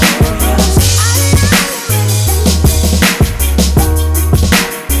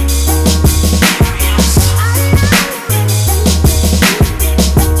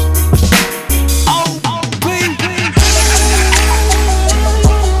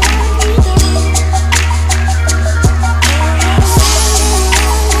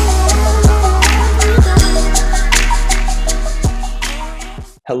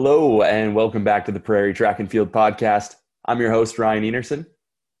Hello, and welcome back to the Prairie Track and Field Podcast. I'm your host, Ryan Enerson.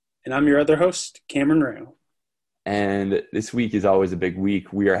 And I'm your other host, Cameron Rao. And this week is always a big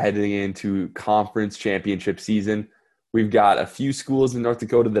week. We are heading into conference championship season. We've got a few schools in North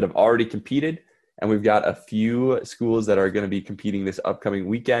Dakota that have already competed, and we've got a few schools that are going to be competing this upcoming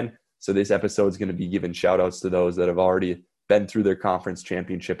weekend. So this episode is going to be giving shout-outs to those that have already been through their conference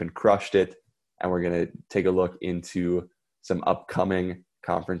championship and crushed it. And we're going to take a look into some upcoming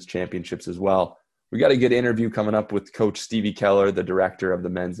conference championships as well. We got a good interview coming up with Coach Stevie Keller, the director of the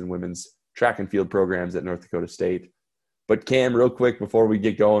men's and women's track and field programs at North Dakota State. But Cam, real quick before we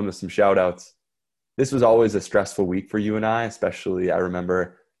get going with some shout outs, this was always a stressful week for you and I, especially I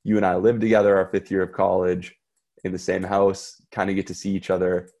remember you and I lived together our fifth year of college in the same house, kind of get to see each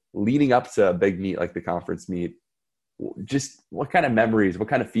other leading up to a big meet like the conference meet. Just what kind of memories, what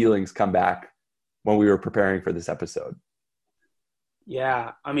kind of feelings come back when we were preparing for this episode?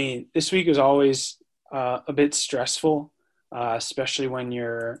 Yeah, I mean, this week was always a bit stressful, especially when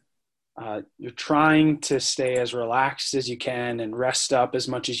you're trying to stay as relaxed as you can and rest up as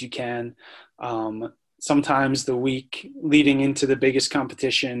much as you can. Sometimes the week leading into the biggest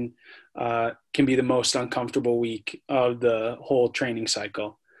competition can be the most uncomfortable week of the whole training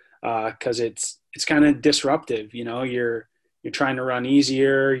cycle because it's kind of disruptive. You know, you're trying to run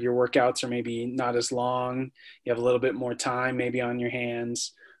easier. Your workouts are maybe not as long. You have a little bit more time maybe on your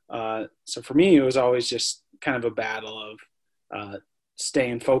hands. So for me, it was always just kind of a battle of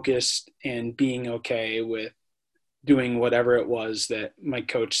staying focused and being okay with doing whatever it was that my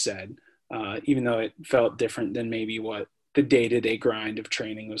coach said, even though it felt different than maybe what the day-to-day grind of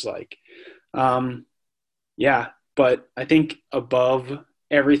training was like. Yeah, but I think above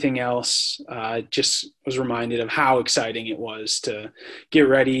everything else, just was reminded of how exciting it was to get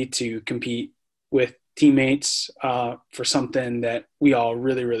ready to compete with teammates for something that we all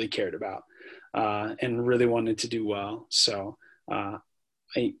really, really cared about and really wanted to do well. So I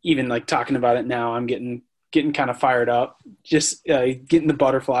even like talking about it now, I'm getting kind of fired up, just getting the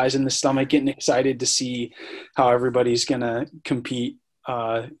butterflies in the stomach, getting excited to see how everybody's going to compete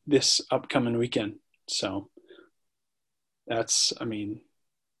this upcoming weekend. So that's, I mean,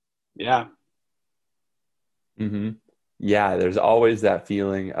 yeah. Mm-hmm. Yeah, there's always that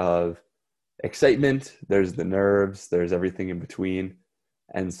feeling of excitement. There's the nerves. There's everything in between.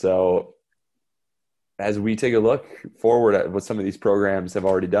 And so as we take a look forward at what some of these programs have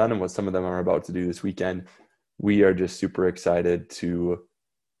already done and what some of them are about to do this weekend, we are just super excited to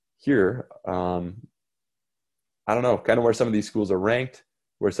hear, I don't know, kind of where some of these schools are ranked,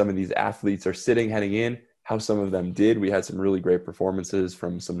 where some of these athletes are sitting heading in, how some of them did. We had some really great performances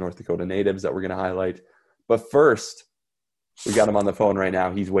from some North Dakota natives that we're going to highlight. But first, we got him on the phone right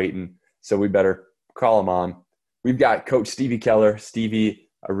now. He's waiting, so we better call him on. We've got Coach Stevie Keller.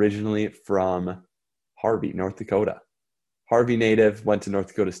 Stevie, originally from Harvey, North Dakota. Harvey native, went to North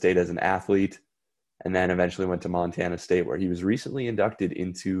Dakota State as an athlete, and then eventually went to Montana State, where he was recently inducted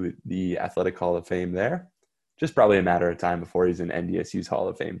into the Athletic Hall of Fame there. Just probably a matter of time before he's in NDSU's Hall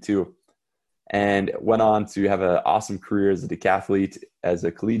of Fame too. And went on to have an awesome career as a decathlete, as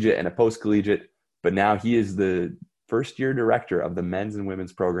a collegiate and a post-collegiate. But now he is the first-year director of the men's and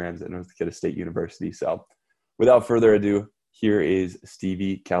women's programs at North Dakota State University. So without further ado, here is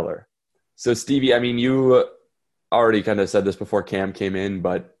Stevie Keller. So Stevie, I mean, you already kind of said this before Cam came in,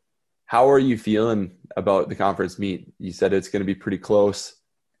 but how are you feeling about the conference meet? You said it's going to be pretty close.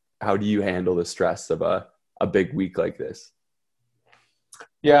 How do you handle the stress of a big week like this?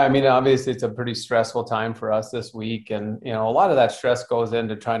 Yeah, I mean, obviously it's a pretty stressful time for us this week. And, you know, a lot of that stress goes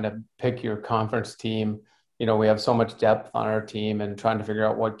into trying to pick your conference team. You know, we have so much depth on our team and trying to figure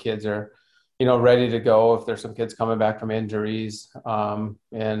out what kids are, you know, ready to go. If there's some kids coming back from injuries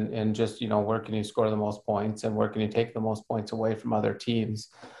and just, you know, where can you score the most points and where can you take the most points away from other teams?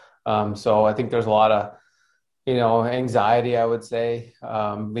 So I think there's a lot of, you know, anxiety, I would say,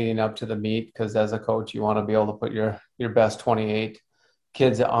 leading up to the meet, because as a coach, you want to be able to put your best 28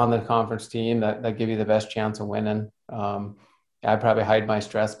 kids on the conference team that give you the best chance of winning. I probably hide my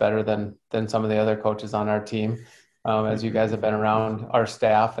stress better than some of the other coaches on our team, as you guys have been around our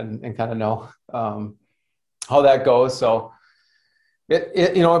staff and kind of know how that goes. So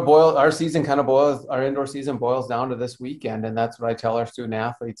our season kind of boils, our indoor season boils down to this weekend. And that's what I tell our student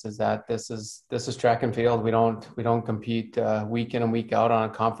athletes is that this is track and field. We don't compete week in and week out on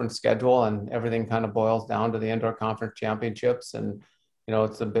a conference schedule, and everything kind of boils down to the indoor conference championships. And, you know,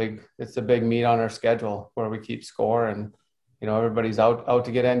 it's a big meet on our schedule where we keep score, and, you know, everybody's out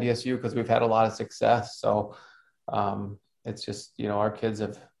to get NDSU because we've had a lot of success. So it's just, you know, our kids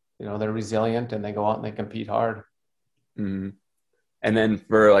have, you know, they're resilient and they go out and they compete hard. Mm-hmm. And then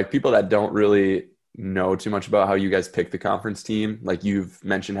for like people that don't really know too much about how you guys pick the conference team, like you've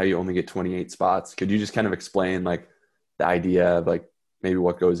mentioned how you only get 28 spots. Could you just kind of explain like the idea of like maybe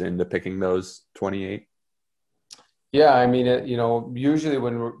what goes into picking those 28? Yeah, I mean, usually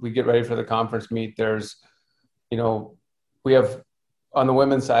when we get ready for the conference meet, there's, we have on the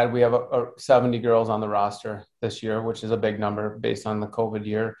women's side, we have 70 girls on the roster this year, which is a big number based on the COVID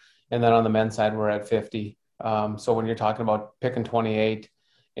year. And then on the men's side, we're at 50. So when you're talking about picking 28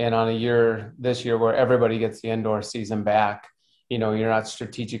 and on a year this year where everybody gets the indoor season back, you're not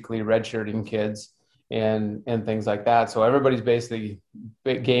strategically redshirting kids and things like that. So everybody's basically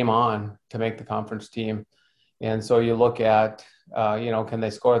game on to make the conference team. And so you look at, can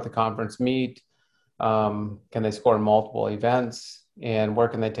they score at the conference meet? Can they score in multiple events? And where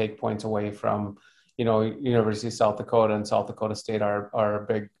can they take points away from, University of South Dakota and South Dakota State are a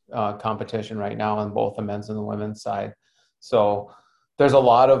big competition right now on both the men's and the women's side. So there's a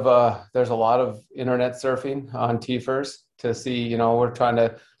lot of internet surfing on TFers to see,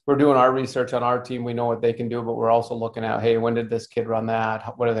 we're doing our research on our team. We know what they can do, but we're also looking at, hey, when did this kid run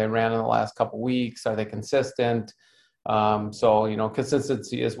that? What have they ran in the last couple of weeks? Are they consistent?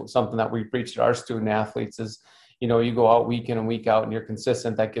 Consistency is something that we preach to our student athletes is, you go out week in and week out and you're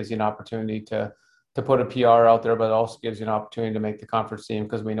consistent. That gives you an opportunity to put a PR out there, but it also gives you an opportunity to make the conference team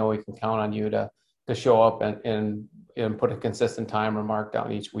because we know we can count on you to show up and put a consistent time or mark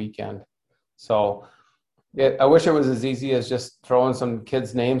down each weekend. So I wish it was as easy as just throwing some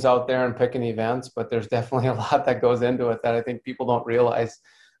kids' names out there and picking events, but there's definitely a lot that goes into it that I think people don't realize.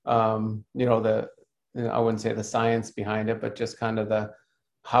 I wouldn't say the science behind it, but just kind of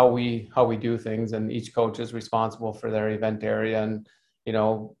how we do things, and each coach is responsible for their event area. And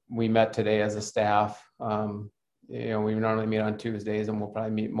we met today as a staff. We normally meet on Tuesdays, and we'll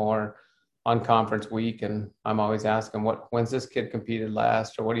probably meet more on conference week. And I'm always asking, when's this kid competed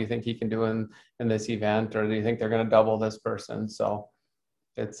last, or what do you think he can do in this event, or do you think they're going to double this person? So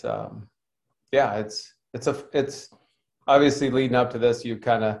it's it's obviously leading up to this, you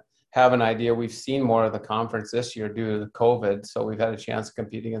kind of have an idea. We've seen more of the conference this year due to the COVID, so we've had a chance to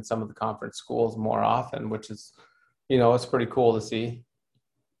compete against some of the conference schools more often, which is, it's pretty cool to see.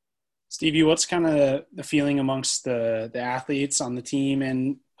 Stevie, what's kind of the feeling amongst the athletes on the team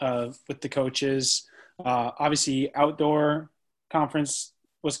and with the coaches? Obviously, outdoor conference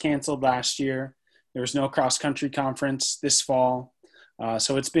was canceled last year. There was no cross-country conference this fall.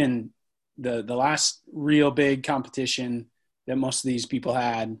 So it's been the last real big competition that most of these people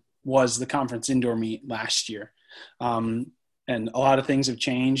had was the conference indoor meet last year. And a lot of things have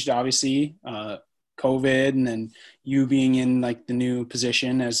changed, obviously, COVID, and then you being in like the new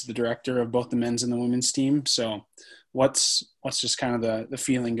position as the director of both the men's and the women's team. So what's just kind of the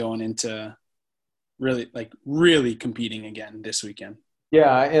feeling going into really competing again this weekend?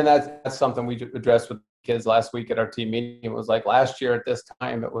 Yeah. And that's something we addressed with kids last week at our team meeting. It was like last year at this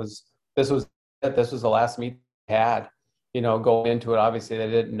time, this was the last meet we had, going into it. Obviously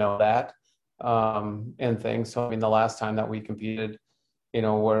they didn't know that, and things. So, I mean, the last time that we competed,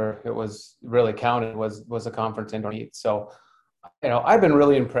 where it was really counted was a conference indoor meet. So, I've been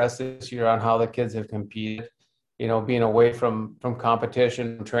really impressed this year on how the kids have competed, being away from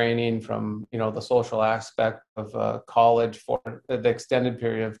competition, training, from, the social aspect of college for the extended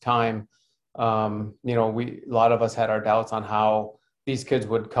period of time. A lot of us had our doubts on how these kids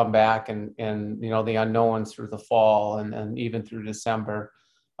would come back and the unknowns through the fall and even through December.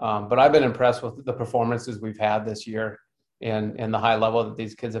 But I've been impressed with the performances we've had this year and the high level that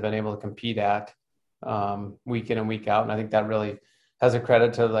these kids have been able to compete at week in and week out. And I think that really has a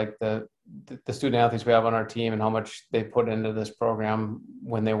credit to like the student athletes we have on our team and how much they put into this program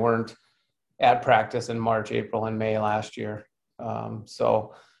when they weren't at practice in March, April, and May last year.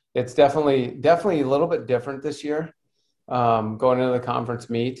 So it's definitely a little bit different this year, going into the conference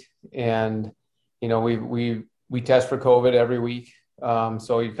meet. And, we test for COVID every week.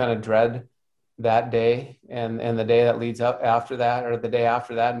 So you kind of dread that day and the day that leads up after that, or the day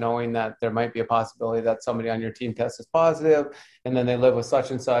after that, knowing that there might be a possibility that somebody on your team tests positive, and then they live with such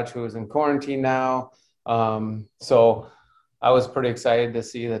and such who is in quarantine now. So I was pretty excited to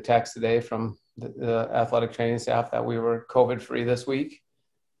see the text today from the athletic training staff that we were COVID free this week.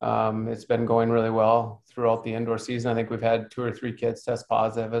 It's been going really well throughout the indoor season. I think we've had 2 or 3 kids test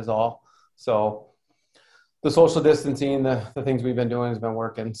positive is all. So the social distancing, the things we've been doing has been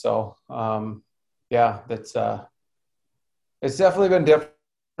working. So, it's definitely been different,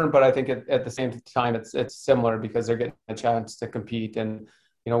 but I think at the same time, it's similar because they're getting a chance to compete. And,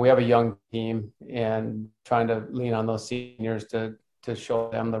 we have a young team and trying to lean on those seniors to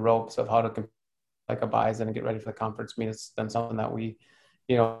show them the ropes of how to compete like a bison and get ready for the conference meet. It's been something that we,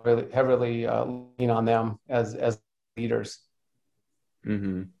 really heavily lean on them as leaders.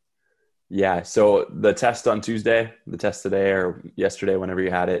 Mm-hmm. Yeah. So the test on Tuesday, the test today or yesterday, whenever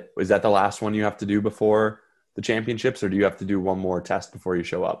you had it, was that the last one you have to do before the championships, or do you have to do one more test before you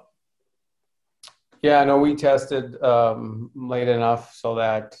show up? Yeah, no, we tested late enough so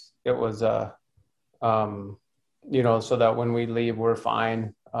that it was, so that when we leave, we're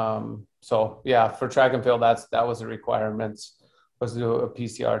fine. So yeah, for track and field, that was the requirements, was to do a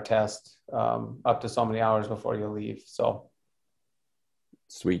PCR test up to so many hours before you leave. So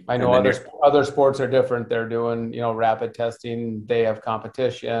Sweet. I know other sports are different. They're doing, rapid testing, day of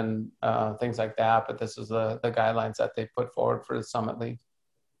competition, things like that. But this is the guidelines that they put forward for the Summit League.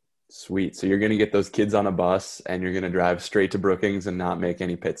 Sweet. So you're going to get those kids on a bus and you're going to drive straight to Brookings and not make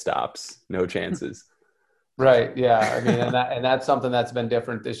any pit stops. No chances. Right. Yeah. I mean, and that's something that's been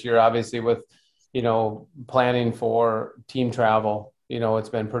different this year, obviously, with, planning for team travel. It's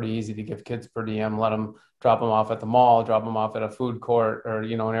been pretty easy to give kids per diem, drop them off at the mall, drop them off at a food court, or,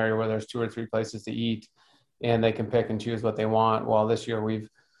 an area where there's 2 or 3 places to eat and they can pick and choose what they want. Well, this year we've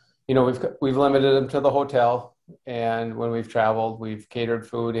limited them to the hotel. And when we've traveled, we've catered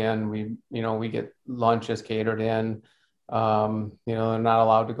food in, we get lunches catered in. They're not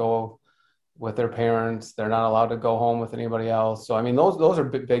allowed to go with their parents. They're not allowed to go home with anybody else. So, I mean, those are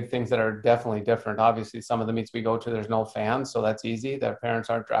big things that are definitely different. Obviously, some of the meets we go to, there's no fans, so that's easy. Their parents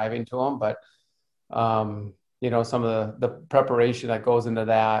aren't driving to them, but, some of the preparation that goes into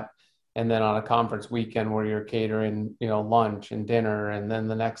that. And then on a conference weekend where you're catering, lunch and dinner, and then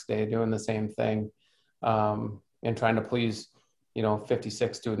the next day doing the same thing, and trying to please,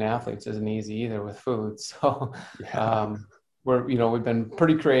 56 student athletes isn't easy either with food. So, Yeah. we've been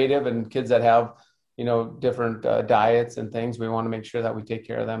pretty creative, and kids that have, different diets and things, we want to make sure that we take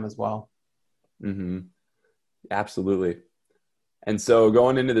care of them as well. Mm-hmm. Absolutely. And so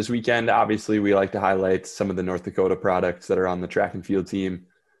going into this weekend, obviously we like to highlight some of the North Dakota products that are on the track and field team.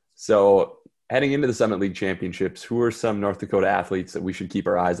 So heading into the Summit League Championships, who are some North Dakota athletes that we should keep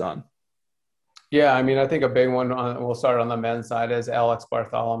our eyes on? Yeah, I mean, I think a big one, we'll start on the men's side, is Alex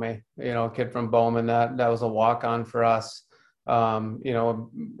Bartholomew, a kid from Bowman. That was a walk-on for us. And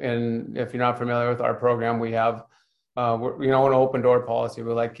if you're not familiar with our program, we have, an open door policy.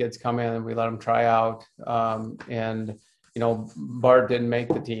 We let kids come in and we let them try out. Bart didn't make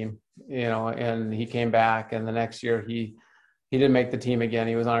the team, and he came back, and the next year he didn't make the team again.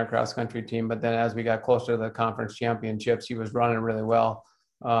 He was on our cross country team, but then as we got closer to the conference championships, he was running really well,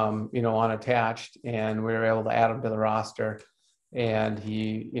 unattached, and we were able to add him to the roster. And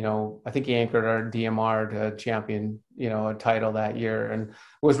he, I think he anchored our DMR to champion, a title that year, and it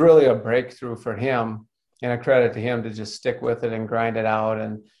was really a breakthrough for him, and a credit to him to just stick with it and grind it out.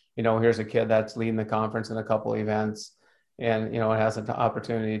 And, here's a kid that's leading the conference in a couple events, and, has an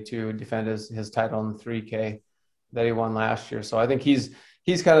opportunity to defend his title in the 3K that he won last year. So I think he's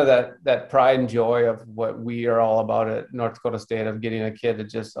kind of that pride and joy of what we are all about at North Dakota State, of getting a kid to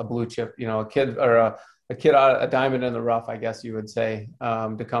just a blue chip, a kid, or a kid out, a diamond in the rough, I guess you would say,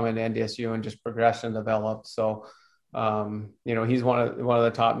 to come into NDSU and just progress and develop. So, he's one of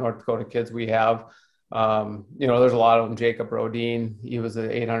the top North Dakota kids we have. There's a lot of them. Jacob Rodine, he was the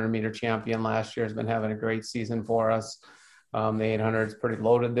 800-meter champion last year, has been having a great season for us. The 800 is pretty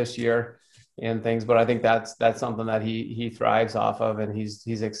loaded this year and things, but I think that's something that he thrives off of, and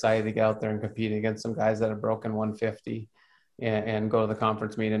he's excited to get out there and compete against some guys that have broken 150 and go to the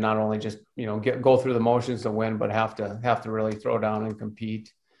conference meet, and not only just go through the motions to win, but have to really throw down and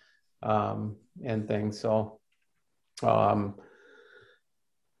compete and things. So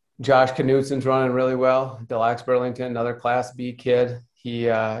Josh Knutson's running really well. Delax Burlington, another Class B kid. He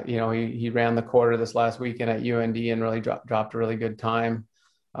ran the quarter this last weekend at UND and really dropped a really good time.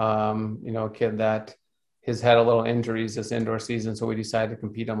 A kid that has had a little injuries this indoor season, so we decided to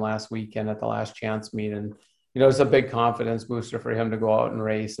compete him last weekend at the last chance meet. And, it's a big confidence booster for him to go out and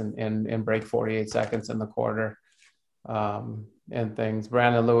race and break 48 seconds in the quarter and things.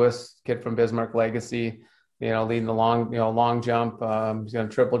 Brandon Lewis, kid from Bismarck Legacy, leading the long jump. He's going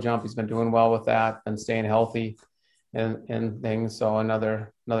to triple jump. He's been doing well with that, been staying healthy and things. So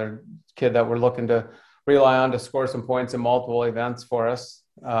another kid that we're looking to rely on to score some points in multiple events for us.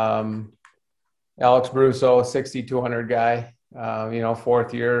 Alex Brusso, 6,200 guy,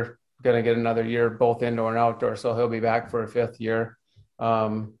 4th year, going to get another year, both indoor and outdoor. So he'll be back for a 5th year.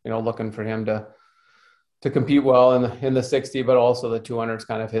 Looking for him to compete well in the 60, but also the 200 is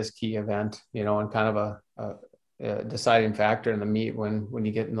kind of his key event, and kind of a deciding factor in the meet when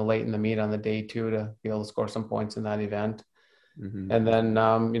you get late in the meet on the day 2 to be able to score some points in that event. Mm-hmm. And then,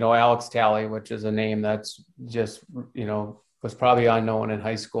 Alex Talley, which is a name that's just, was probably unknown in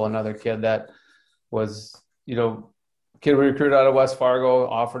high school. Another kid that was, kid we recruited out of West Fargo,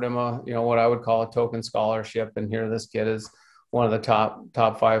 offered him what I would call a token scholarship. And here this kid is one of the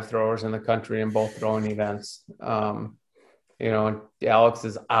top 5 throwers in the country in both throwing events. And Alex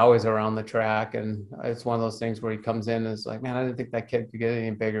is always around the track, and it's one of those things where he comes in and is like, man, I didn't think that kid could get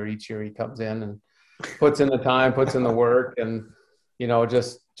any bigger. Each year he comes in and puts in the time, puts in the work, and,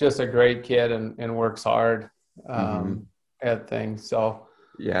 just a great kid and works hard at things. So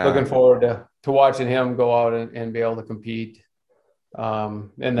looking forward to watching him go out and be able to compete.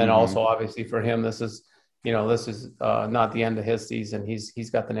 And then also obviously for him, this is not the end of his season. He's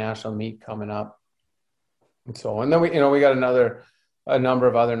got the national meet coming up. So, and then we got a number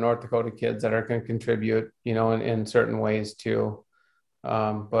of other North Dakota kids that are going to contribute, in certain ways too.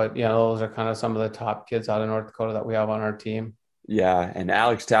 But those are kind of some of the top kids out of North Dakota that we have on our team. Yeah. And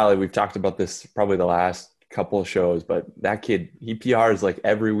Alex Talley, we've talked about this probably the last couple of shows, but that kid, he PRs like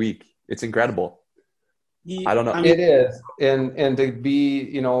every week. It's incredible. I don't know. It is. And to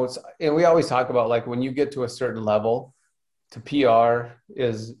be, and we always talk about, like, when you get to a certain level, to PR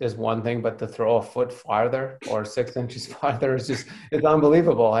is one thing, but to throw a foot farther or 6 inches farther it's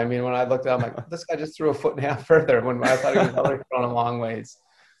unbelievable. I mean, when I looked at it, I'm like, this guy just threw a foot and a half further when I thought he was already throwing a long ways.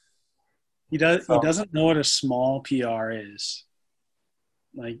 He doesn't know what a small PR is.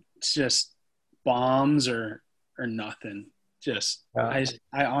 Like, it's just bombs or nothing. Just, yeah.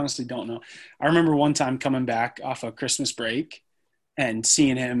 I honestly don't know. I remember one time coming back off a Christmas break and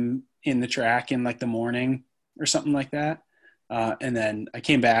seeing him in the track in like the morning or something like that. And then I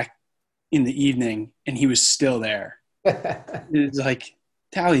came back in the evening and he was still there. It's like,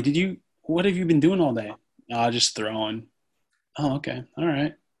 Tally, what have you been doing all day? Just throwing. Oh, okay. All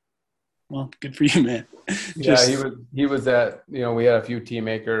right. Well, good for you, man. He was at, we had a few team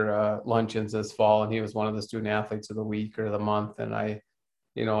maker luncheons this fall, and he was one of the student athletes of the week or the month. And I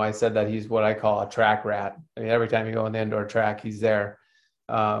said that he's what I call a track rat. I mean, every time you go on the indoor track, he's there,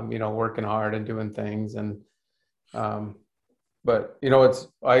 working hard and doing things. And, but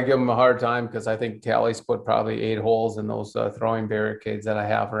I give him a hard time because I think Tally's put probably 8 holes in those throwing barricades that I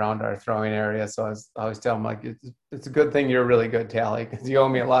have around our throwing area. So I always tell him, like, it's a good thing you're really good, Tally, because you owe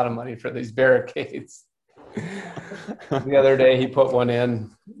me a lot of money for these barricades. The other day he put one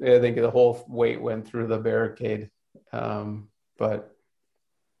in. I think the whole weight went through the barricade. But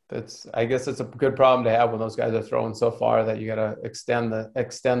I guess it's a good problem to have when those guys are throwing so far that you got to extend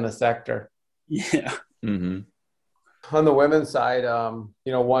the sector. Yeah. Mm-hmm. On the women's side,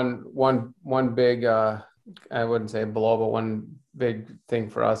 one big, I wouldn't say blow, but one big thing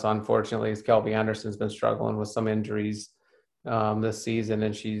for us, unfortunately, is Kelby Anderson's been struggling with some injuries this season,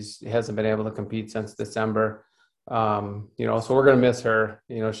 and she hasn't been able to compete since December. So we're going to miss her.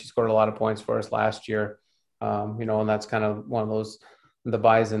 She scored a lot of points for us last year, and that's kind of one of those, the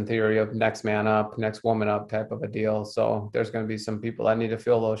Bison theory of next man up, next woman up type of a deal. So there's going to be some people that need to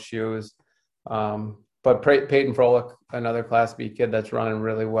fill those shoes. But Peyton Froelich, another Class B kid that's running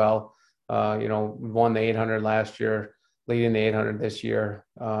really well, won the 800 last year, leading the 800 this year.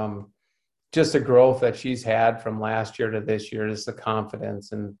 Just the growth that she's had from last year to this year, just the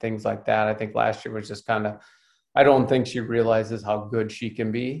confidence and things like that. I think last year was just kind of, I don't think she realizes how good she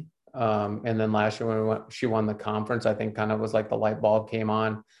can be. And then last year when she won the conference, I think kind of was like the light bulb came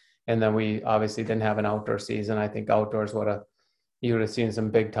on. And then we obviously didn't have an outdoor season. I think outdoors you would have seen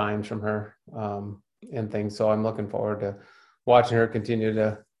some big times from her. And things. So I'm looking forward to watching her continue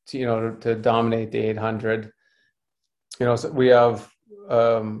to dominate the 800. So we have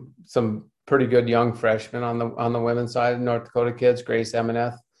some pretty good young freshmen on the women's side, North Dakota kids. Grace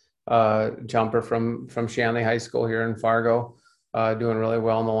Emineth, jumper from Shanley High School here in Fargo, doing really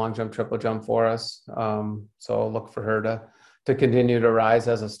well in the long jump, triple jump for us. So look for her to continue to rise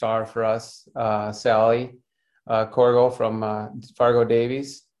as a star for us. Sally Corgo from Fargo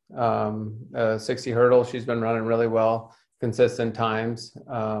Davies. 60 hurdle, she's been running really well, consistent times.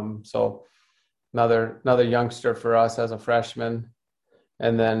 So another youngster for us as a freshman.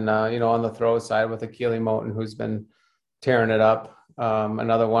 And then on the throw side with Akili Moten, who's been tearing it up.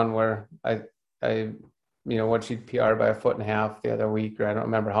 Another one where I what she PR'd by 1.5 feet the other week, or I don't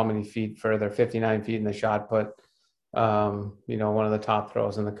remember how many feet further, 59 feet in the shot put. One of the top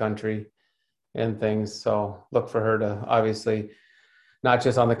throws in the country and things. So look for her to obviously, not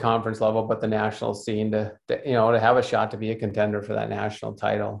just on the conference level, but the national scene to have a shot to be a contender for that national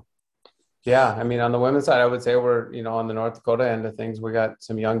title. Yeah. I mean, on the women's side, I would say we're, on the North Dakota end of things, we got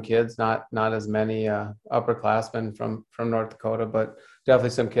some young kids, not as many upperclassmen from North Dakota, but definitely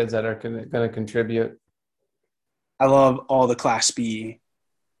some kids that are going to contribute. I love all the Class B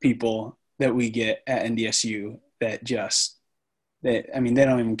people that we get at NDSU that they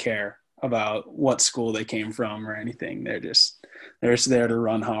don't even care about what school they came from or anything. They're just there to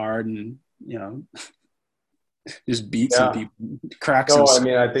run hard and, just beat some Yeah. people, crack some. No, I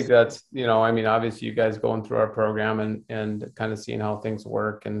mean, I think that's, obviously you guys going through our program and kind of seeing how things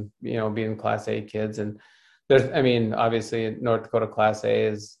work and, being Class A kids. And obviously North Dakota Class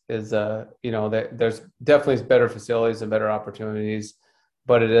A there's definitely better facilities and better opportunities,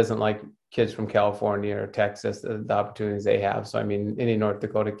 but it isn't like kids from California or Texas, the opportunities they have. So, any North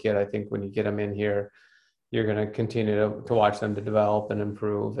Dakota kid, I think when you get them in here, you're going to continue to watch them to develop and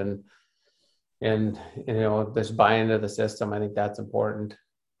improve and just buy into the system. I think that's important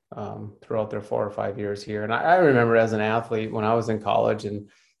throughout their 4 or 5 years here. And I remember as an athlete when I was in college, and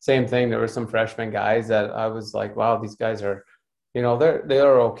same thing, there were some freshman guys that I was like, wow, these guys are, they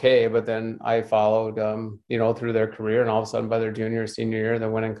are okay. But then I followed, through their career, and all of a sudden by their junior or senior year, they're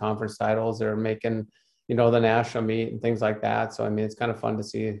winning conference titles, they're making, the national meet and things like that. So, it's kind of fun to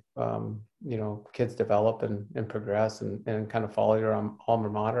see, kids develop and progress and kind of follow your alma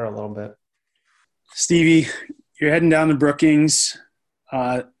mater a little bit. Stevie, you're heading down to Brookings,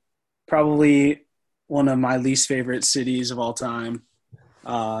 probably one of my least favorite cities of all time.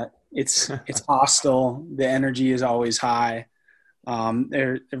 It's hostile. The energy is always high.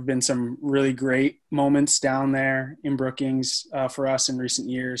 There have been some really great moments down there in Brookings for us in recent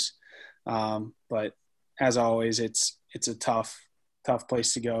years. But as always, it's a tough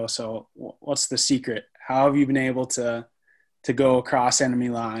place to go. So what's the secret? How have you been able to go across enemy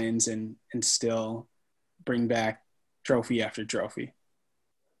lines and still bring back trophy after trophy?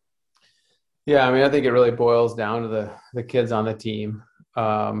 Yeah, I think it really boils down to the kids on the team.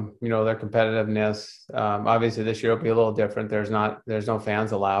 Their competitiveness. Obviously, this year will be a little different. There's no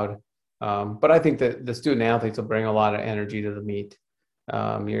fans allowed, but I think that the student athletes will bring a lot of energy to the meet.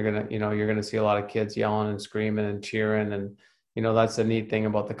 You're gonna see a lot of kids yelling and screaming and cheering, and that's the neat thing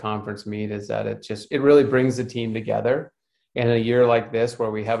about the conference meet is that it really brings the team together. In a year like this,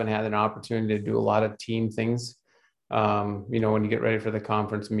 where we haven't had an opportunity to do a lot of team things, when you get ready for the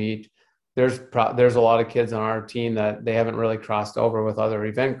conference meet. There's a lot of kids on our team that they haven't really crossed over with other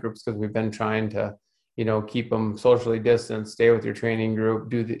event groups because we've been trying to, keep them socially distanced, stay with your training group,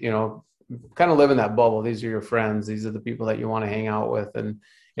 kind of live in that bubble. These are your friends. These are the people that you want to hang out with and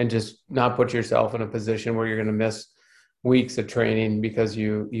just not put yourself in a position where you're going to miss weeks of training because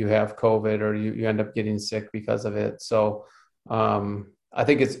you have COVID or you end up getting sick because of it. So I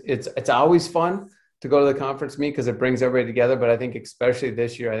think it's always fun to go to the conference meet because it brings everybody together. But I think especially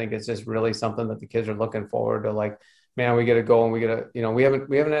this year, I think it's just really something that the kids are looking forward to. Like, man, we get to go and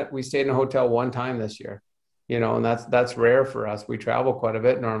we stayed in a hotel one time this year, and that's rare for us. We travel quite a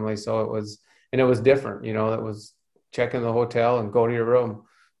bit normally. So it was different, that was check in the hotel and go to your room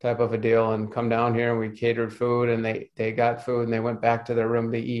type of a deal and come down here and we catered food and they got food and they went back to their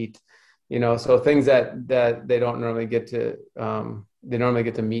room to eat, so things that they don't normally get to, they normally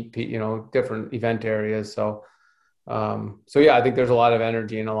get to meet, different event areas. So yeah, I think there's a lot of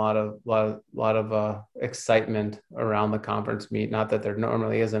energy and a lot of excitement around the conference meet. Not that there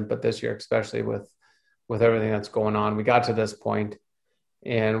normally isn't, but this year, especially with everything that's going on, we got to this point,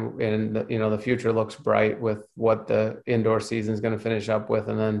 and the future looks bright with what the indoor season is going to finish up with,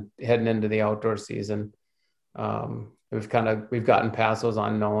 and then heading into the outdoor season. We've gotten past those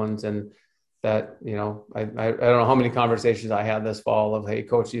unknowns, and that, I don't know how many conversations I had this fall of, hey,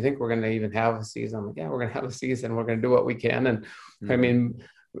 coach, do you think we're going to even have a season? I'm like, yeah, we're going to have a season. We're going to do what we can. And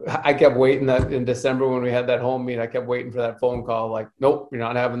I kept waiting that in December when we had that home meet, I kept waiting for that phone call. Like, nope, you're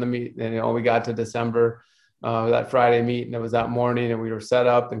not having the meet. And, we got to December, that Friday meet, and it was that morning and we were set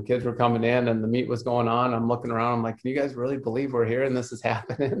up and kids were coming in and the meet was going on. I'm looking around. I'm like, can you guys really believe we're here and this is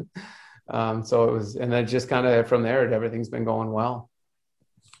happening? So it was, and then just kind of from there, everything's been going well.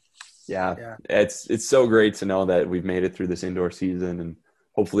 Yeah. It's so great to know that we've made it through this indoor season, and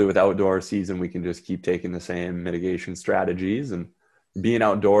hopefully with outdoor season, we can just keep taking the same mitigation strategies, and being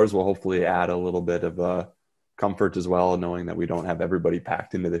outdoors will hopefully add a little bit of comfort as well, knowing that we don't have everybody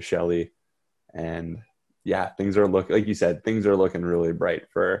packed into the Shelly. And yeah, things are like you said, things are looking really bright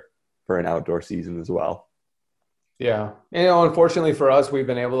for an outdoor season as well. Yeah. And, unfortunately for us, we've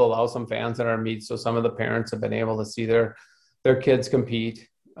been able to allow some fans at our meets. So some of the parents have been able to see their kids compete.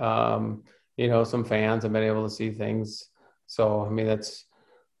 Some fans have been able to see things. So, I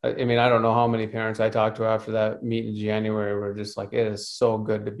don't know how many parents I talked to after that meet in January were just like, it is so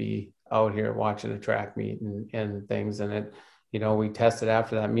good to be out here watching a track meet and things. And we tested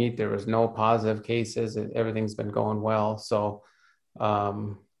after that meet. There was no positive cases. Everything's been going well. So,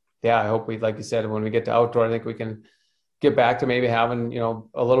 I hope like you said, when we get to outdoor, I think we can get back to maybe having,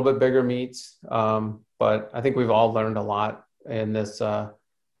 a little bit bigger meets. But I think we've all learned a lot in this,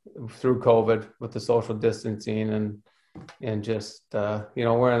 through COVID with the social distancing and just,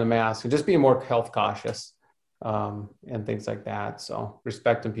 wearing the mask and just being more health cautious, and things like that. So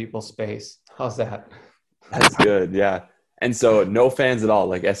respecting people's space. How's that? That's good. Yeah. And so no fans at all.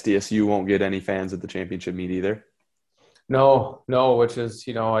 Like SDSU won't get any fans at the championship meet either. No, which is,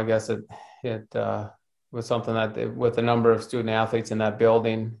 I guess it was something that with the number of student athletes in that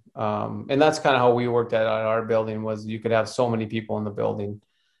building, and that's kind of how we worked at our building, was you could have so many people in the building.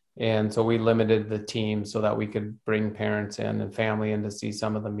 And so we limited the team so that we could bring parents in and family in to see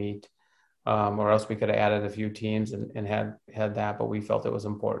some of the meet, or else we could have added a few teams and had that. But we felt it was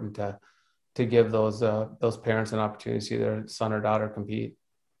important to give those parents an opportunity to see their son or daughter compete.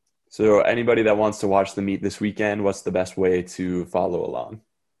 So anybody that wants to watch the meet this weekend, what's the best way to follow along?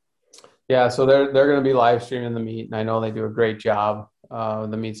 Yeah, so they're going to be live streaming the meet, and I know they do a great job.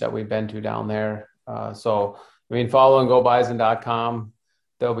 The meets that we've been to down there. So follow and gobison.com.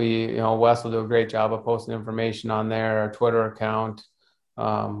 They'll be, Wes will do a great job of posting information on there. Our Twitter account.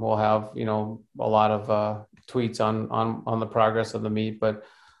 We'll have, a lot of tweets on the progress of the meet, but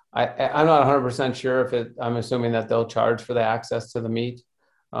I'm not 100% sure I'm assuming that they'll charge for the access to the meet.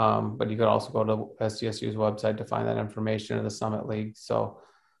 But you could also go to SDSU's website to find that information, or the Summit League. So,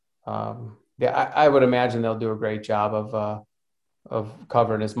 I would imagine they'll do a great job of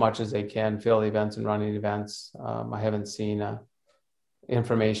covering as much as they can, field events and running events. I haven't seen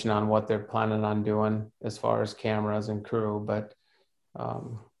information on what they're planning on doing as far as cameras and crew, but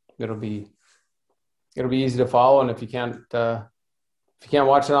it'll be easy to follow. And if you can't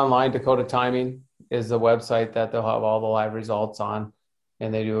watch it online, Dakota Timing is the website that they'll have all the live results on.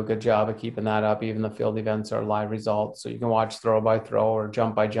 And they do a good job of keeping that up. Even the field events are live results. So you can watch throw by throw or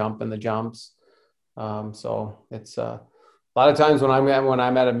jump by jump in the jumps. So it's a lot of times when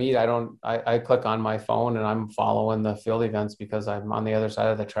I'm at a meet, I click on my phone and I'm following the field events because I'm on the other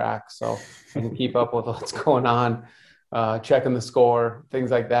side of the track. So I can keep up with what's going on, checking the score, things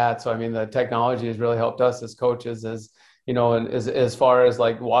like that. So, the technology has really helped us as coaches and as far as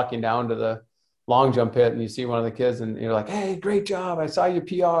like walking down to the long jump pit and you see one of the kids and you're like, hey, great job, I saw you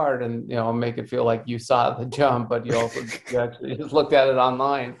PR'd, and make it feel like you saw the jump, but you actually just looked at it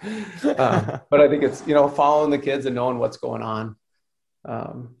online. But I think it's following the kids and knowing what's going on.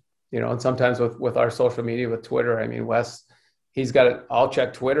 And sometimes with our social media, with Twitter, Wes, he's got it. I'll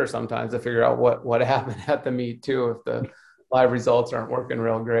check Twitter sometimes to figure out what happened at the meet too, if the live results aren't working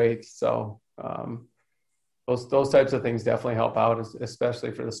real great. So those types of things definitely help out,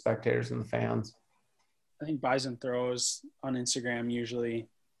 especially for the spectators and the fans. I think Bison Throws on Instagram usually,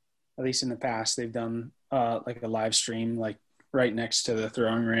 at least in the past, they've done like a live stream, like right next to the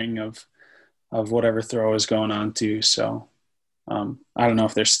throwing ring of whatever throw is going on too. So I don't know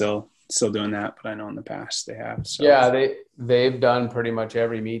if they're still doing that, but I know in the past they have. So yeah, they've done pretty much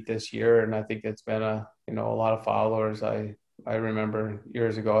every meet this year, and I think it's been a lot of followers. I remember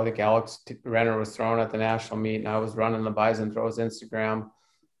years ago, I think Alex Renner was thrown at the national meet, and I was running the Bison Throws Instagram,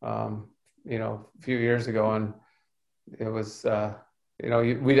 a few years ago, and it was, I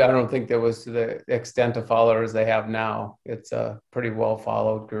don't think there was to the extent of followers they have now. It's a pretty well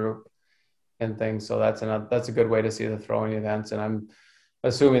followed group and things. So that's a good way to see the throwing events. And I'm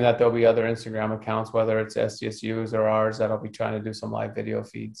assuming that there'll be other Instagram accounts, whether it's SDSU's or ours, that'll be trying to do some live video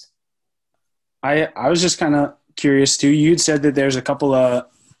feeds. I was just kind of curious too. You'd said that there's a couple of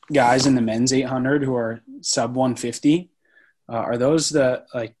guys in the men's 800 who are sub 150. Are those the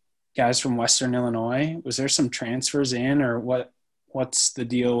guys from Western Illinois? Was there some transfers in, or what's the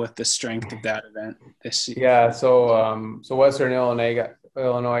deal with the strength of that event this season? Yeah. So Western Illinois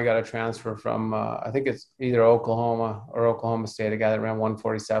got a transfer from, I think it's either Oklahoma or Oklahoma State, a guy that ran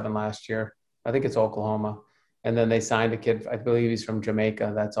 147 last year. I think it's Oklahoma. And then they signed a kid, I believe he's from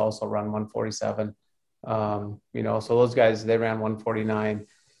Jamaica, that's also run 147. So those guys, they ran 149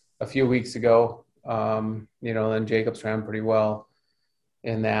 a few weeks ago. Then Jacobs ran pretty well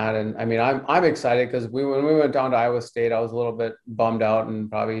in that. And I'm excited because when we went down to Iowa State, I was a little bit bummed out, and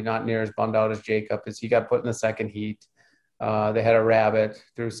probably not near as bummed out as Jacob, as he got put in the second heat. They had a rabbit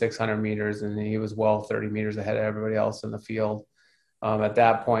through 600 meters, and he was 30 meters ahead of everybody else in the field at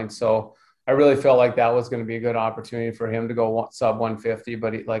that point. So I really felt like that was going to be a good opportunity for him to go sub 150.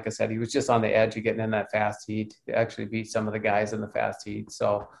 But like I said, he was just on the edge of getting in that fast heat to actually beat some of the guys in the fast heat.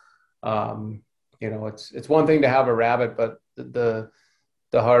 So, it's one thing to have a rabbit, but the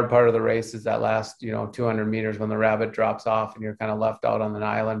hard part of the race is that last, 200 meters when the rabbit drops off and you're kind of left out on an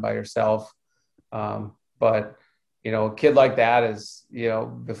island by yourself. But a kid like that is,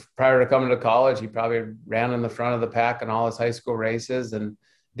 prior to coming to college, he probably ran in the front of the pack in all his high school races and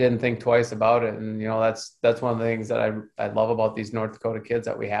didn't think twice about it. And, that's one of the things that I love about these North Dakota kids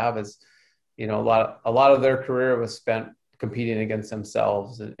that we have is, a lot of their career was spent competing against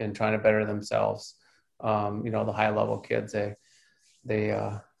themselves and trying to better themselves. The high level kids, they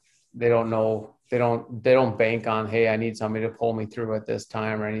don't know, they don't bank on, hey, I need somebody to pull me through at this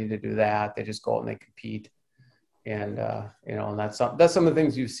time, or I need to do that. They just go out and they compete. And, and that's some of the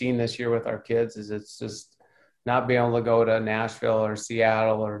things you've seen this year with our kids is it's just not being able to go to Nashville or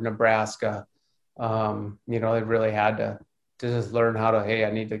Seattle or Nebraska. They really had to just learn how to, hey,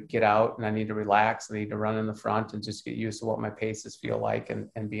 I need to get out and I need to relax. I need to run in the front and just get used to what my paces feel like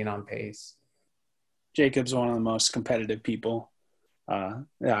and being on pace. Jacob's one of the most competitive people that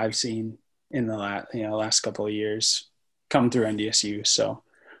I've seen in the last couple of years come through NDSU. So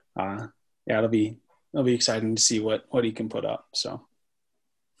it'll be exciting to see what he can put up. So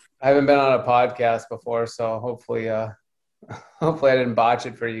I haven't been on a podcast before, so hopefully I didn't botch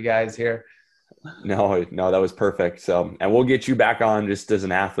it for you guys here. No, that was perfect. So, and we'll get you back on just as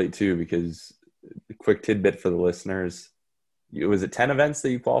an athlete too, because a quick tidbit for the listeners, was it 10 events that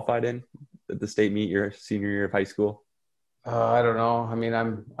you qualified in at the state meet your senior year of high school? I don't know. I mean,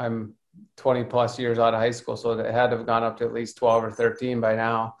 I'm 20 plus years out of high school, so it had to have gone up to at least 12 or 13 by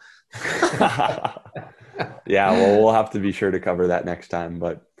now. Yeah, well, we'll have to be sure to cover that next time,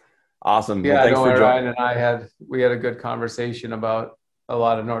 but awesome. Yeah, well, thanks for Ryan and I had a good conversation about a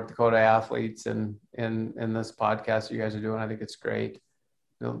lot of North Dakota athletes and in this podcast you guys are doing. I think it's great.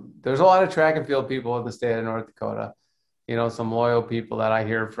 There's a lot of track and field people in the state of North Dakota, some loyal people that I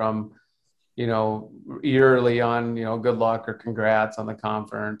hear from, yearly on, good luck or congrats on the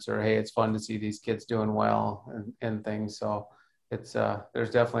conference, or, hey, it's fun to see these kids doing well and things. So it's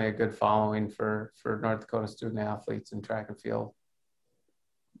there's definitely a good following for North Dakota student athletes in track and field.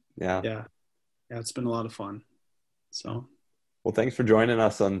 Yeah. It's been a lot of fun. So, well, thanks for joining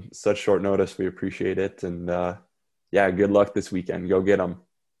us on such short notice. We appreciate it. And good luck this weekend. Go get them.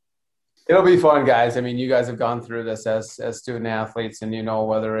 It'll be fun, guys. I mean, you guys have gone through this as student athletes, and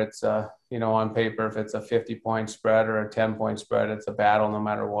whether it's on paper, if it's a 50-point spread or a 10-point spread, it's a battle no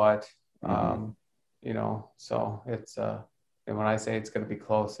matter what. Mm-hmm. So it's and when I say it's going to be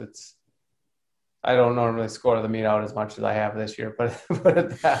close, I don't normally score the meet out as much as I have this year, but put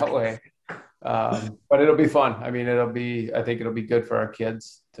it that way. But it'll be fun. I mean, I think it'll be good for our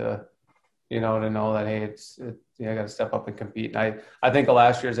kids to know that, hey, I got to step up and compete. And I think of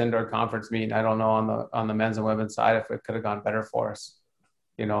last year's indoor conference meet, I don't know on the men's and women's side if it could have gone better for us.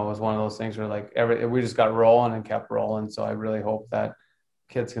 It was one of those things where we just got rolling and kept rolling. So I really hope that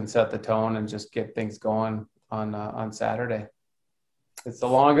kids can set the tone and just get things going on Saturday. It's the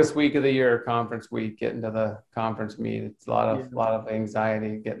longest week of the year, conference week, getting to the conference meet. It's a lot of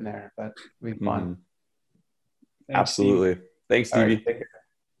anxiety getting there, but it'll be fun. Mm-hmm. Absolutely. Thanks, Stevie. Right,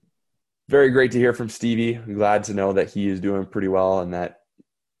 very great to hear from Stevie. I'm glad to know that he is doing pretty well and that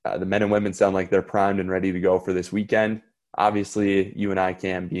the men and women sound like they're primed and ready to go for this weekend. Obviously, you and I,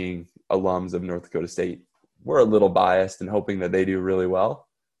 Cam, being alums of North Dakota State, we're a little biased and hoping that they do really well.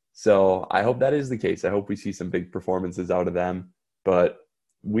 So I hope that is the case. I hope we see some big performances out of them, but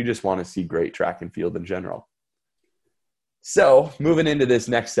we just want to see great track and field in general. So moving into this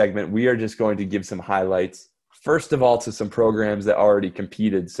next segment, we are just going to give some highlights. First of all, to some programs that already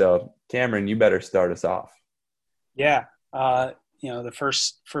competed. So Cameron, you better start us off. Yeah. The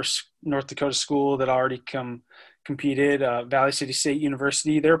first North Dakota school that already competed, Valley City State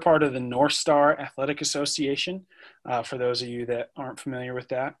University. They're part of the North Star Athletic Association. For those of you that aren't familiar with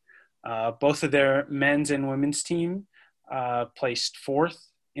that, both of their men's and women's team placed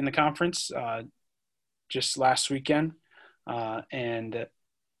fourth in the conference just last weekend. And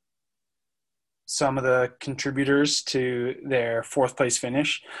some of the contributors to their fourth place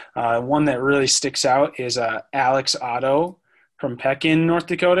finish. One that really sticks out is Alex Otto from Pekin, North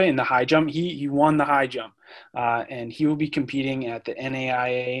Dakota, in the high jump. He won the high jump, and he will be competing at the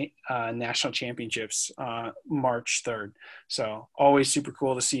NAIA National Championships March 3rd. So always super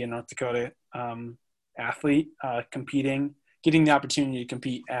cool to see a North Dakota athlete competing, getting the opportunity to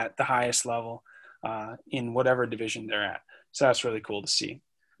compete at the highest level in whatever division they're at. So that's really cool to see.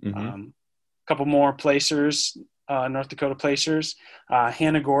 Mm-hmm. Couple more placers, North Dakota placers.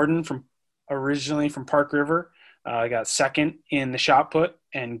 Hannah Gordon, originally from Park River, got second in the shot put,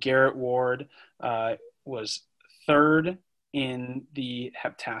 and Garrett Ward was third in the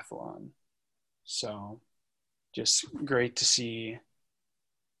heptathlon. So just great to see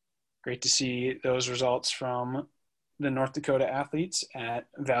those results from the North Dakota athletes at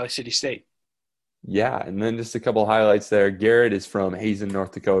Valley City State. Yeah, and then just a couple highlights there. Garrett is from Hazen,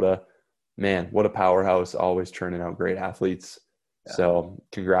 North Dakota. Man, what a powerhouse, always churning out great athletes. Yeah. So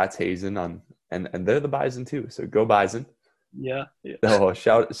congrats, Hazen, on and they're the Bison too. So go Bison. Yeah. Yeah. So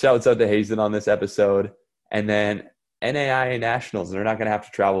shouts out to Hazen on this episode. And then NAIA Nationals, they're not going to have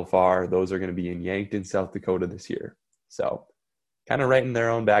to travel far. Those are going to be in Yankton, South Dakota this year. So kind of right in their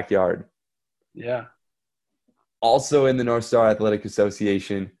own backyard. Yeah. Also in the North Star Athletic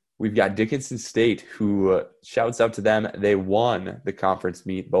Association, we've got Dickinson State, who shouts out to them. They won the conference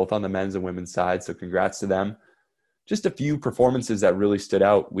meet, both on the men's and women's side. So congrats to them. Just a few performances that really stood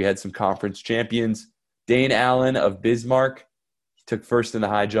out. We had some conference champions. Dane Allen of Bismarck, he took first in the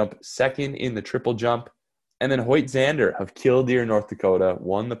high jump, second in the triple jump. And then Hoyt Zander of Killdeer, North Dakota,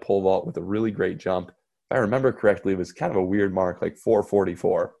 won the pole vault with a really great jump. If I remember correctly, it was kind of a weird mark, like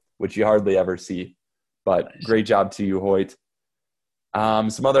 444, which you hardly ever see. But Nice. Great job to you, Hoyt.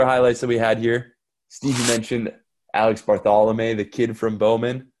 Some other highlights that we had here. Stevie mentioned Alex Bartholome, the kid from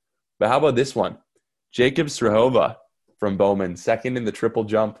Bowman. But how about this one? Jacob Strahova from Bowman, second in the triple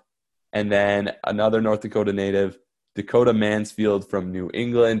jump. And then another North Dakota native, Dakota Mansfield from New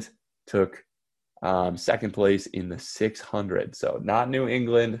England, took second place in the 600. So not New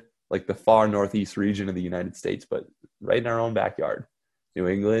England, like the far northeast region of the United States, but right in our own backyard. New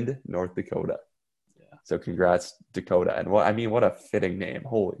England, North Dakota. Yeah. So congrats, Dakota. And what a fitting name.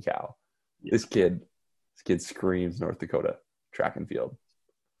 Holy cow. Yeah. This kid screams North Dakota track and field.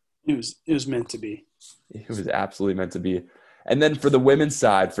 It was meant to be. It was absolutely meant to be. And then for the women's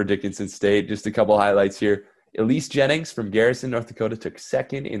side for Dickinson State, just a couple highlights here. Elise Jennings from Garrison, North Dakota, took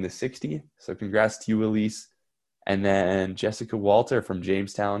second in the 60. So congrats to you, Elise. And then Jessica Walter from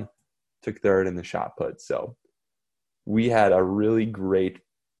Jamestown took third in the shot put. So we had a really great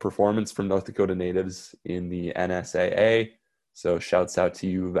performance from North Dakota natives in the NSAA. So shouts out to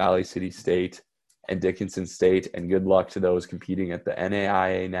you, Valley City State and Dickinson State, and good luck to those competing at the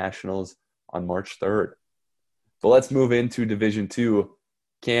NAIA Nationals on March 3rd. But let's move into Division II.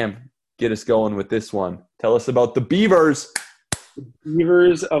 Cam, get us going with this one. Tell us about the Beavers. The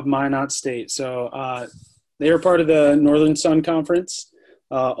Beavers of Minot State. So they are part of the Northern Sun Conference,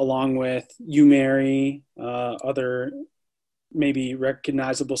 along with UMary, other maybe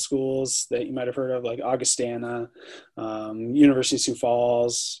recognizable schools that you might have heard of, like Augustana, University of Sioux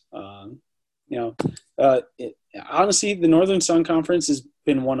Falls. Honestly, the Northern Sun Conference has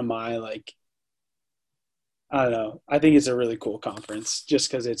been one of my, I don't know. I think it's a really cool conference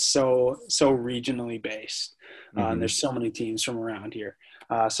just because it's so regionally based. And there's so many teams from around here.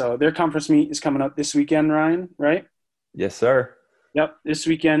 So their conference meet is coming up this weekend, Ryan, right? Yes, sir. Yep, this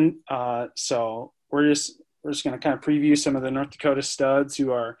weekend. So we're just going to kind of preview some of the North Dakota studs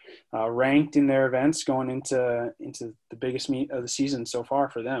who are ranked in their events going into the biggest meet of the season so far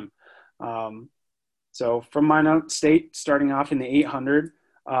for them. So from Minot State, starting off in the 800,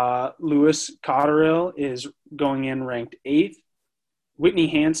 Lewis Cotterill is going in ranked 8th. Whitney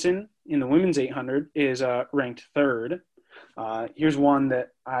Hansen in the women's 800 is ranked 3rd. Here's one that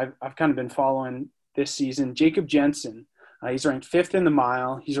I've kind of been following this season. Jacob Jensen, he's ranked 5th in the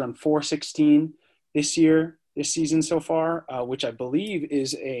mile. He's run 4:16 this season so far, which I believe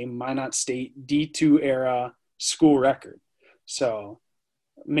is a Minot State D2 era school record. So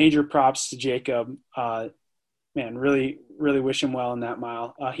major props to Jacob. Man, really, really wish him well in that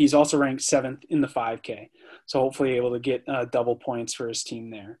mile. He's also ranked 7th in the 5K, so hopefully able to get double points for his team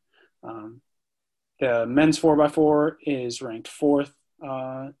there. The men's 4x4 is ranked 4th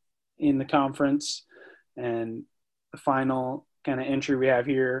in the conference, and the final kind of entry we have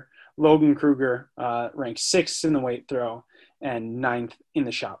here, Logan Kruger ranked 6th in the weight throw and 9th in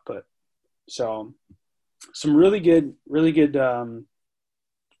the shot put. So some really good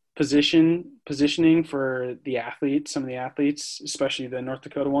positioning for the athletes, some of the athletes, especially the North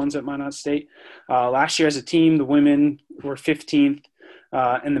Dakota ones at Minot State. Last year as a team, the women were 15th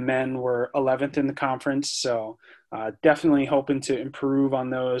and the men were 11th in the conference. So definitely hoping to improve on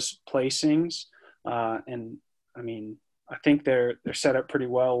those placings. And I mean, I think they're set up pretty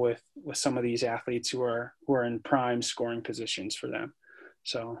well with some of these athletes who are in prime scoring positions for them.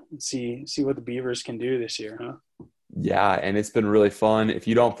 So let's see what the Beavers can do this year, huh? Yeah, and it's been really fun. If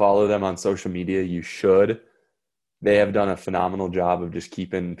you don't follow them on social media, you should. They have done a phenomenal job of just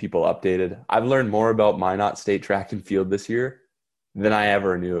keeping people updated. I've learned more about Minot State track and field this year than I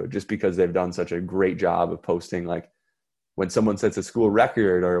ever knew, just because they've done such a great job of posting, like when someone sets a school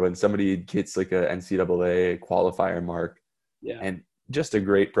record or when somebody hits like a NCAA qualifier mark. Yeah. And just a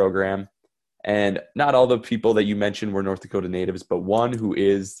great program. And not all the people that you mentioned were North Dakota natives, but one who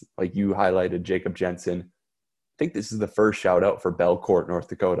is, like you highlighted, Jacob Jensen. I think this is the first shout out for Belcourt, North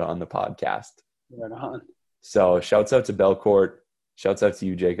Dakota on the podcast. Right on. So shouts out to Belcourt. Shouts out to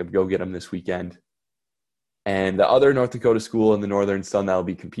you, Jacob. Go get them this weekend. And the other North Dakota school in the Northern Sun that will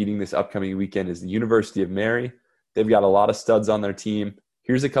be competing this upcoming weekend is the University of Mary. They've got a lot of studs on their team.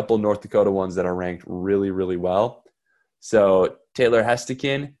 Here's a couple of North Dakota ones that are ranked really, really well. So Taylor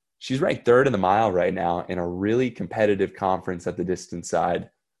Hestekin, she's ranked third in the mile right now in a really competitive conference at the distance side.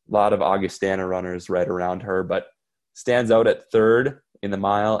 A lot of Augustana runners right around her, but stands out at third in the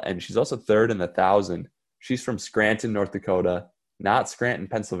mile, and she's also third in the 1,000. She's from Scranton, North Dakota, not Scranton,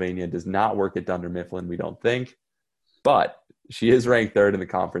 Pennsylvania, does not work at Dunder Mifflin, we don't think. But she is ranked third in the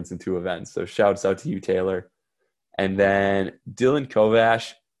conference in 2 events. So shouts out to you, Taylor. And then Dylan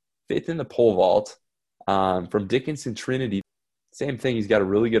Kovash, fifth in the pole vault from Dickinson Trinity. Same thing. He's got a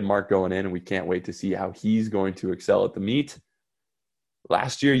really good mark going in, and we can't wait to see how he's going to excel at the meet.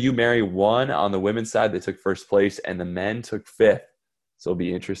 Last year, U Mary won on the women's side. They took first place, and the men took fifth. So I'll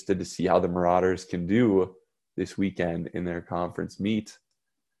be interested to see how the Marauders can do this weekend in their conference meet.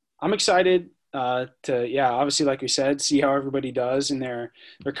 I'm excited obviously, like we said, see how everybody does in their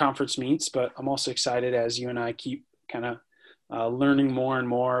conference meets. But I'm also excited as you and I keep kind of learning more and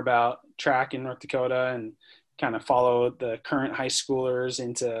more about track in North Dakota and kind of follow the current high schoolers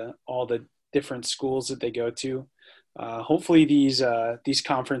into all the different schools that they go to. Hopefully these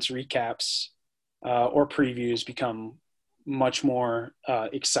conference recaps or previews become much more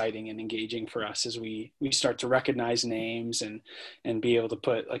exciting and engaging for us as we start to recognize names and be able to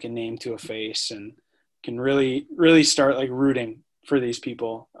put like a name to a face and can really, really start like rooting for these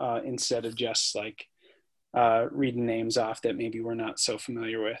people instead of just like reading names off that maybe we're not so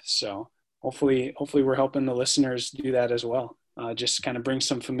familiar with. So hopefully we're helping the listeners do that as well. Just kind of bring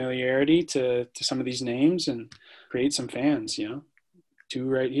some familiarity to some of these names and create some fans, two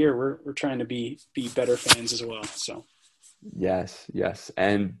right here. We're trying to be better fans as well. So. Yes.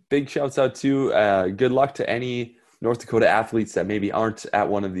 And big shouts out to good luck to any North Dakota athletes that maybe aren't at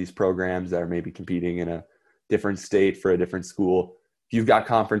one of these programs that are maybe competing in a different state for a different school. If you've got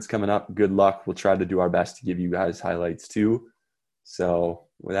conference coming up, good luck. We'll try to do our best to give you guys highlights too. So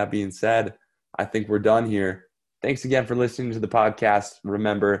with that being said, I think we're done here. Thanks again for listening to the podcast.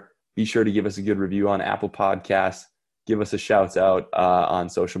 Remember, be sure to give us a good review on Apple Podcasts. Give us a shout out on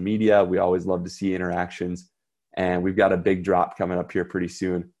social media. We always love to see interactions. And we've got a big drop coming up here pretty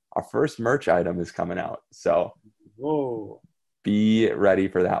soon. Our first merch item is coming out. So be ready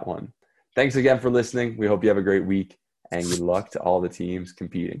for that one. Thanks again for listening. We hope you have a great week and good luck to all the teams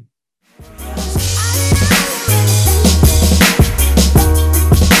competing.